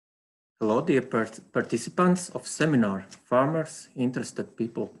Hello, dear participants of seminar, farmers, interested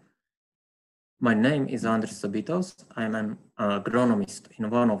people. My name is Andris Sabitovs. I'm an agronomist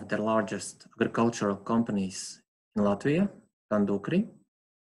in one of the largest agricultural companies in Latvia, Tandukri.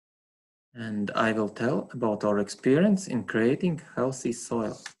 And I will tell about our experience in creating healthy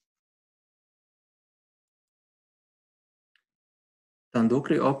soil.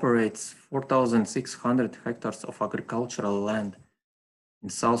 Tandukri operates 4,600 hectares of agricultural land in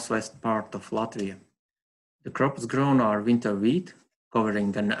southwest part of Latvia. The crops grown are winter wheat,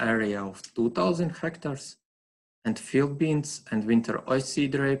 covering an area of 2,000 hectares, and field beans and winter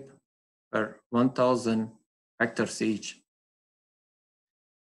oilseed rape per 1,000 hectares each.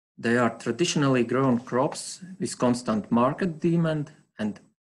 They are traditionally grown crops with constant market demand and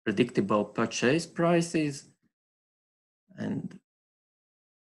predictable purchase prices, and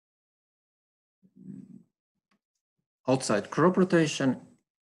outside crop rotation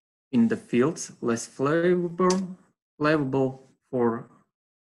in the fields less flavorable for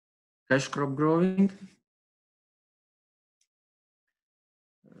cash crop growing.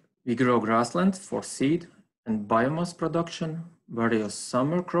 We grow grassland for seed and biomass production, various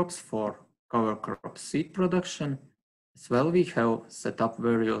summer crops for cover crop seed production. As well, we have set up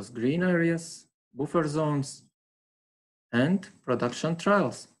various green areas, buffer zones, and production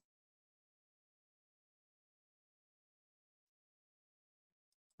trials.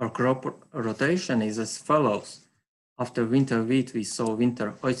 Our crop rotation is as follows. After winter wheat, we sow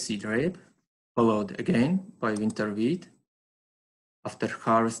winter oilseed rape, followed again by winter wheat. After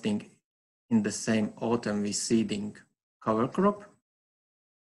harvesting in the same autumn, we seeding cover crop.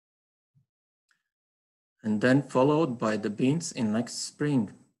 And then followed by the beans in next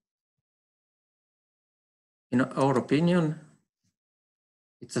spring. In our opinion,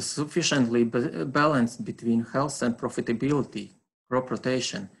 it's a sufficiently balanced between health and profitability crop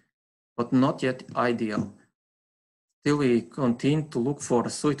rotation, but not yet ideal. Still, we continue to look for a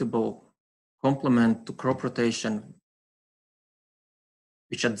suitable complement to crop rotation,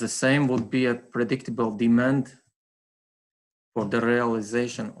 which at the same would be a predictable demand for the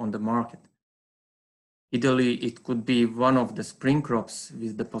realization on the market. Ideally, it could be one of the spring crops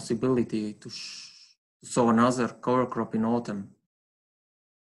with the possibility to sow another cover crop in autumn.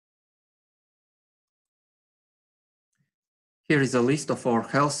 Here is a list of our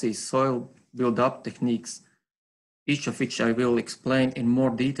healthy soil build-up techniques, each of which I will explain in more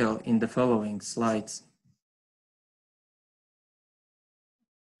detail in the following slides.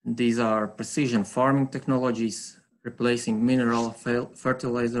 These are precision farming technologies, replacing mineral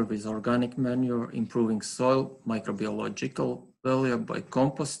fertilizer with organic manure, improving soil microbiological value by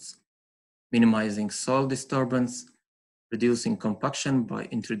composts, minimizing soil disturbance, reducing compaction by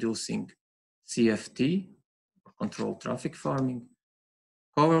introducing CFT, controlled traffic farming,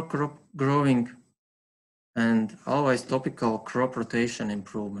 cover crop growing, and always topical crop rotation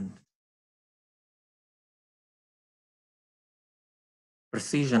improvement.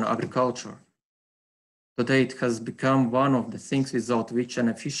 Precision agriculture. Today it has become one of the things without which an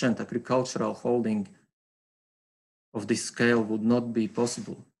efficient agricultural holding of this scale would not be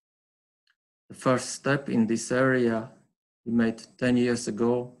possible. The first step in this area we made 10 years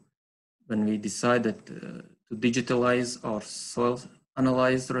ago when we decided to digitalize our soil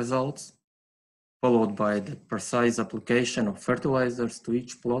analysis results, followed by the precise application of fertilizers to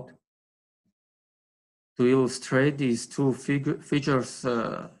each plot. To illustrate these two figures,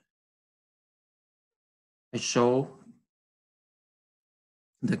 I show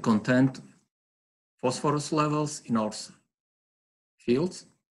the content phosphorus levels in our fields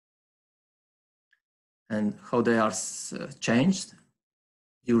and how they are changed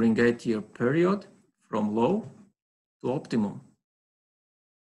during 8-year period from low to optimum.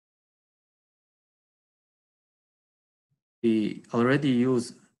 We already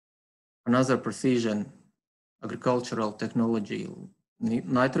use another precision agricultural technology,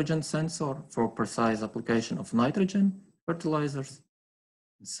 nitrogen sensor, for precise application of nitrogen fertilizers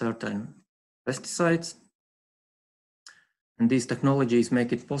and certain pesticides. And these technologies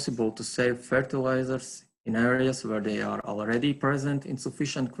make it possible to save fertilizers in areas where they are already present in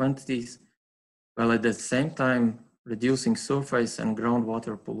sufficient quantities, while at the same time reducing surface and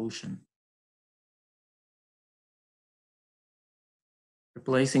groundwater pollution.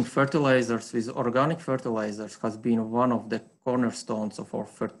 Replacing fertilizers with organic fertilizers has been one of the cornerstones of our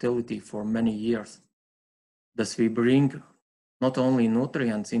fertility for many years. Thus, we bring not only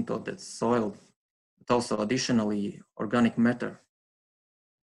nutrients into the soil, but also additionally organic matter.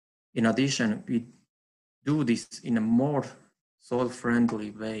 In addition, we do this in a more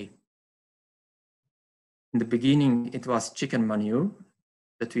soil-friendly way. In the beginning, it was chicken manure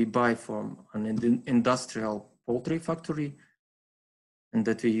that we buy from an industrial poultry factory and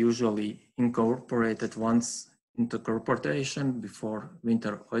that we usually incorporated once into corporation before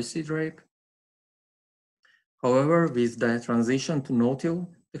winter oilseed rape. However, with the transition to no-till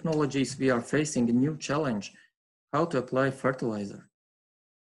technologies, we are facing a new challenge: how to apply fertilizer.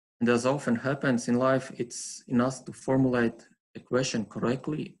 And as often happens in life, it's in us to formulate a question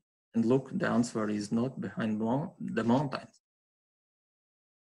correctly, and look, the answer is not behind the mountains.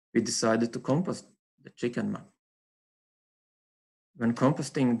 We decided to compost the chicken man. When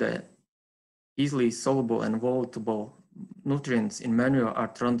composting, the easily soluble and volatile nutrients in manure are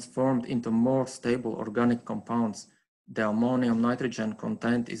transformed into more stable organic compounds. The ammonium nitrogen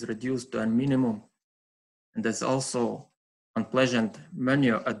content is reduced to a minimum, and there's also unpleasant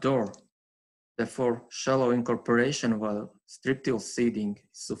manure odor. Therefore, shallow incorporation while strip-till seeding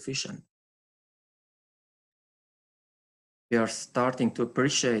is sufficient. We are starting to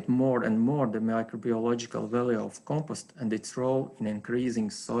appreciate more and more the microbiological value of compost and its role in increasing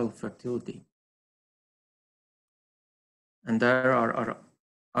soil fertility. And there are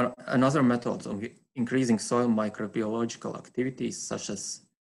another methods of increasing soil microbiological activities, such as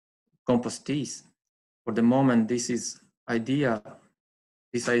compost teas. For the moment, this idea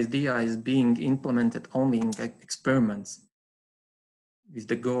is being implemented only in experiments, with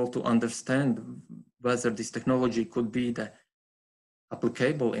the goal to understand whether this technology could be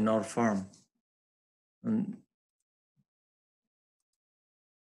applicable in our farm. And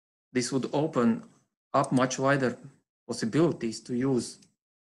this would open up much wider possibilities to use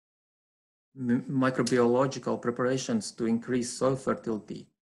microbiological preparations to increase soil fertility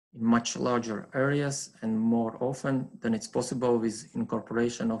in much larger areas and more often than it's possible with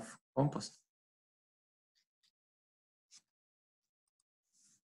incorporation of compost.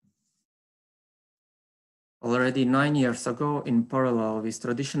 Already 9 years ago, in parallel with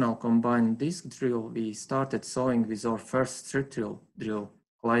traditional combined disc drill, we started sowing with our first strip drill,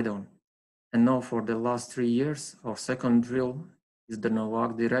 Glide-on. And now for the last 3 years, our second drill is the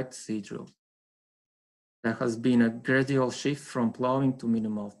Novak Direct seed drill. There has been a gradual shift from plowing to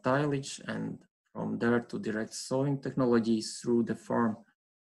minimal tillage and from there to direct sowing technologies through the farm.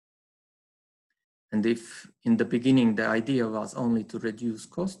 And if in the beginning the idea was only to reduce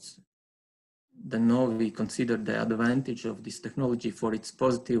costs, then now we consider the advantage of this technology for its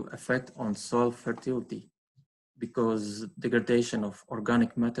positive effect on soil fertility, because degradation of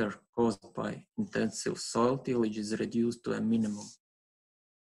organic matter caused by intensive soil tillage is reduced to a minimum.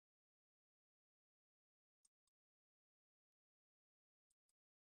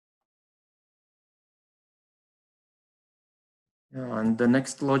 And the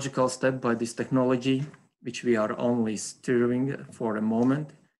next logical step by this technology, which we are only steering for a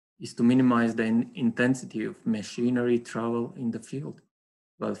moment, is to minimize the intensity of machinery travel in the field,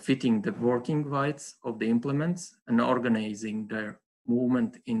 while fitting the working weights of the implements and organizing their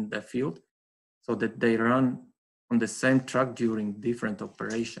movement in the field so that they run on the same track during different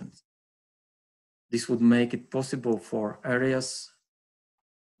operations. This would make it possible for areas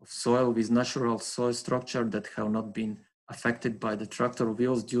of soil with natural soil structure that have not been affected by the tractor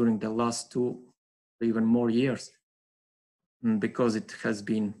wheels during the last 2 or even more years, because it has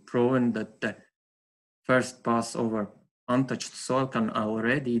been proven that the first pass over untouched soil can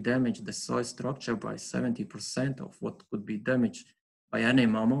already damage the soil structure by 70% of what could be damaged by any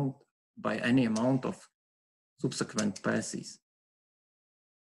amount of subsequent passes.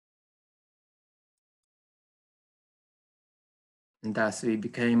 And as we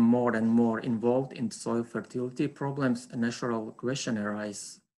became more and more involved in soil fertility problems, a natural question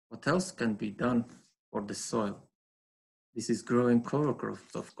arises: what else can be done for the soil? This is growing cover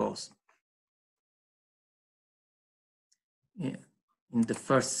crops, of course. In the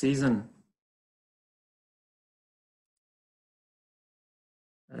first season,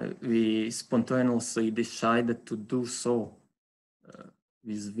 we spontaneously decided to do so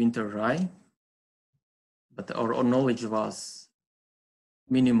with winter rye, but our knowledge was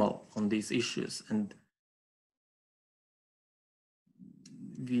minimal on these issues, and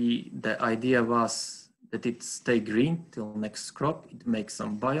the idea was that it stay green till next crop, it makes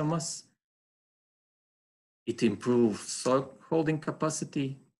some biomass, it improves soil holding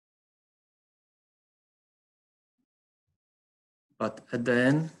capacity, but at the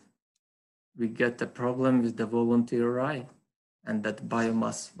end we get a problem with the volunteer rye, and that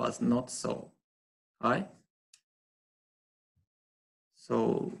biomass was not so high.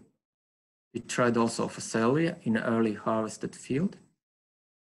 So we tried also Veselīgākām in an early harvested field,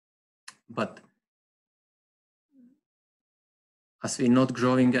 but as we're not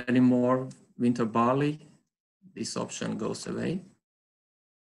growing anymore winter barley, this option goes away.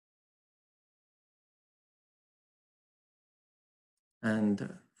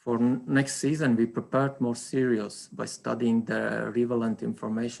 And for next season, we prepared more serious by studying the relevant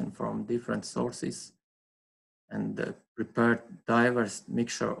information from different sources and prepared diverse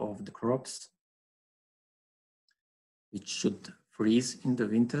mixture of the crops, which should freeze in the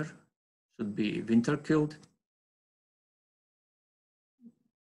winter, should be winter killed.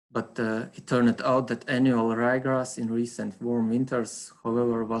 But it turned out that annual ryegrass in recent warm winters,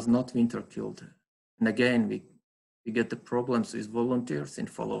 however, was not winter killed. And again, we get the problems with volunteers in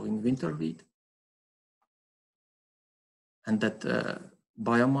following winter wheat. And that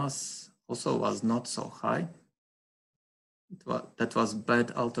biomass also was not so high. That was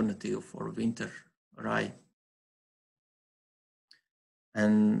bad alternative for winter rye.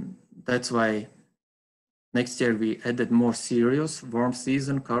 And that's why next year we added more serious warm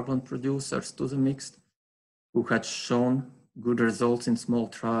season carbon producers to the mix, who had shown good results in small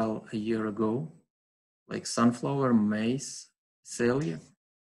trial a year ago, like sunflower, maize, celia.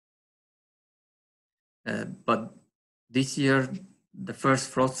 But this year, the first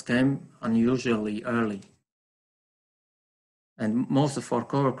frosts came unusually early. And most of our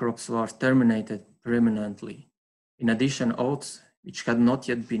cover crops were terminated permanently. In addition, oats, which had not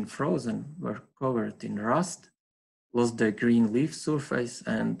yet been frozen, were covered in rust, lost their green leaf surface,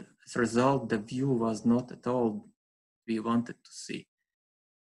 and as a result, the view was not at all what we wanted to see.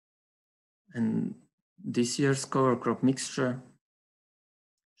 And this year's cover crop mixture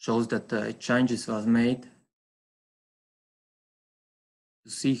shows that changes was made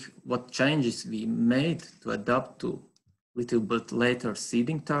to see what changes we made to adapt to little bit later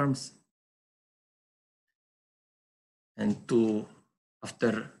seeding terms, and to,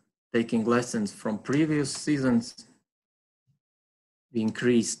 after taking lessons from previous seasons, we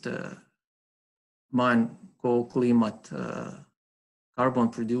increased mine cold climate carbon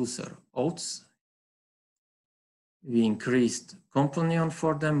producer oats. We increased companion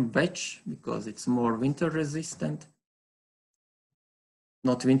for them, vetch, because it's more winter resistant.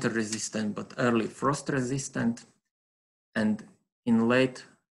 Not winter resistant, but early frost resistant. And in later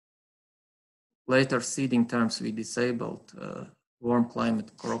seeding terms, we disabled warm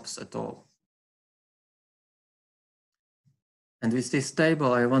climate crops at all. And with this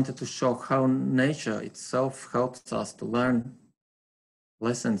table, I wanted to show how nature itself helps us to learn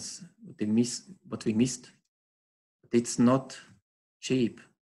lessons what we missed. But it's not cheap.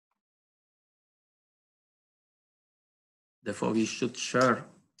 Therefore, we should share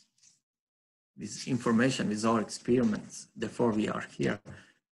this information with our experiments. Therefore, we are here.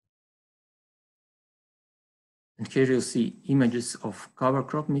 And here you see images of cover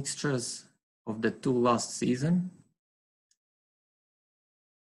crop mixtures of the two last season,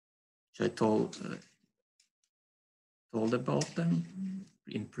 which I told about them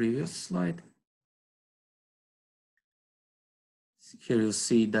in previous slide. Here you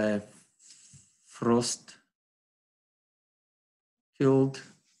see the frost killed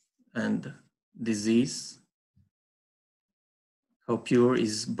and disease, how pure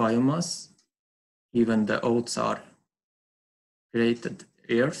is biomass. Even the oats are created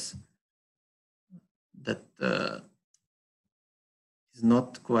ears. That is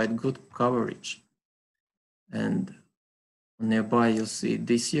not quite good coverage. And nearby you see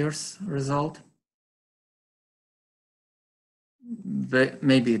this year's result.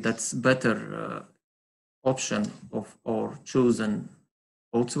 Maybe that's better option of our chosen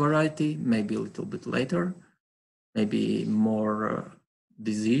oats variety, maybe a little bit later, maybe more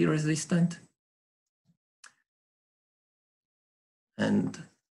disease resistant. And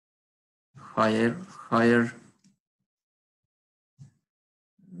higher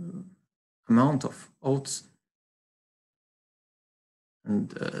amount of oats. And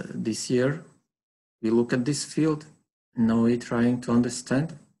this year we look at this field, and now we're trying to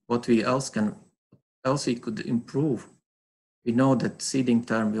understand what else we could improve. We know that seeding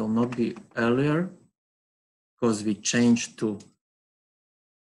term will not be earlier because we changed to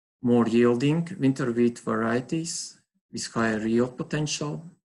more yielding winter wheat varieties with higher yield potential.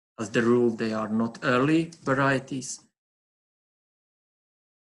 As the rule, they are not early varieties.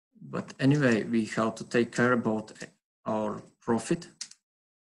 But anyway, we have to take care about our profit.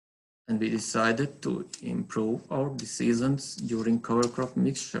 And we decided to improve our decisions during cover crop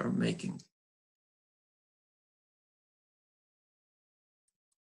mixture making.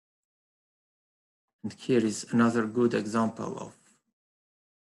 And here is another good example of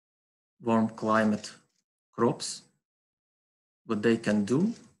warm climate crops, what they can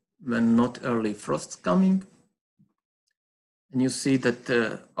do when not early frosts coming. And you see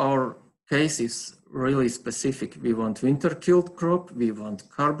that our case is really specific. We want winter killed crop, we want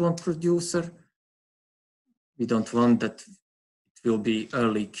carbon producer. We don't want that it will be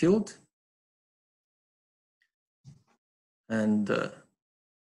early killed. And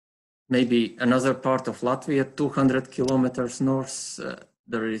maybe another part of Latvia, 200 kilometers north,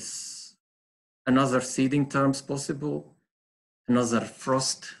 there is another seeding terms possible, another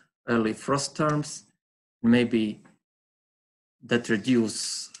early frost terms, maybe that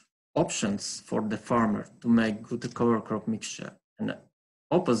reduce options for the farmer to make good cover crop mixture. And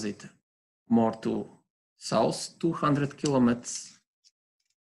opposite, more to south, 200 kilometers,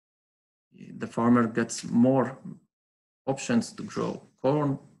 the farmer gets more options to grow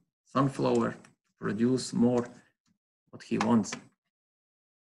corn, sunflower, to produce more what he wants.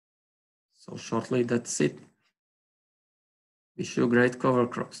 So shortly, that's it. Wish you great cover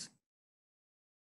crops.